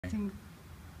getting...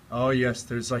 Oh yes,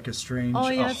 there's like a strange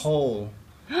yes. a hole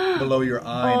below your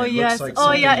eye. Oh and it yes. looks like Oh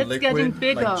something yeah, it's liquid, getting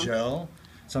bigger. like gel.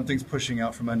 Something's pushing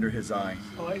out from under his eye.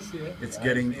 Oh, I see it.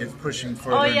 It's pushing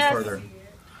further and further.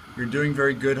 You're doing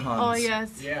very good, Hans. Oh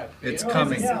yes. Yeah. It's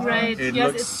coming. This is great. It yes,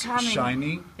 looks it's coming.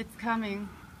 shiny. It's coming.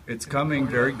 It's coming.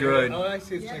 Very good. Oh, I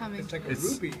see. It's like a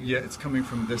rupee. Yeah, it's coming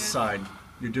from this side.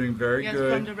 You're doing very Yes,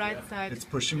 good. from the right side. It's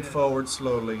pushing forward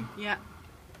slowly. Yeah.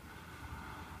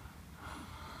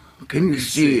 Can you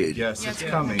see it? Yes, it's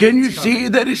coming. Can you see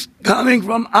that it's coming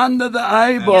from under the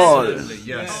eyeball? Absolutely,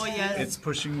 yes. Oh, yes. It's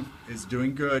pushing, it's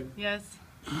doing good. Yes.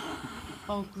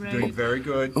 Oh, great. Doing very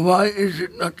good. Why is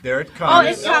it not? There it Oh,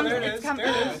 comes. it comes. It's coming.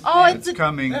 Oh, It's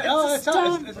coming. Oh, it's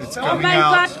out. It's Oh coming my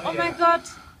out. god. Oh my god.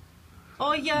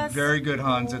 Oh yes. Very good,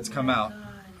 Hans. It's come out.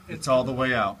 It's all the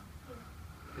way out.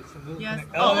 Yes.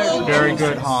 Oh, there it goes. Very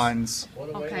good, Hans.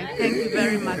 Okay. Thank you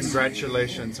very much.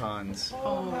 Congratulations, Hans.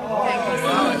 Oh, thank you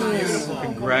so much. Beautiful.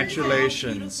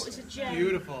 Congratulations.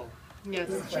 Beautiful. Yes.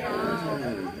 It's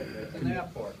an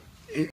apport.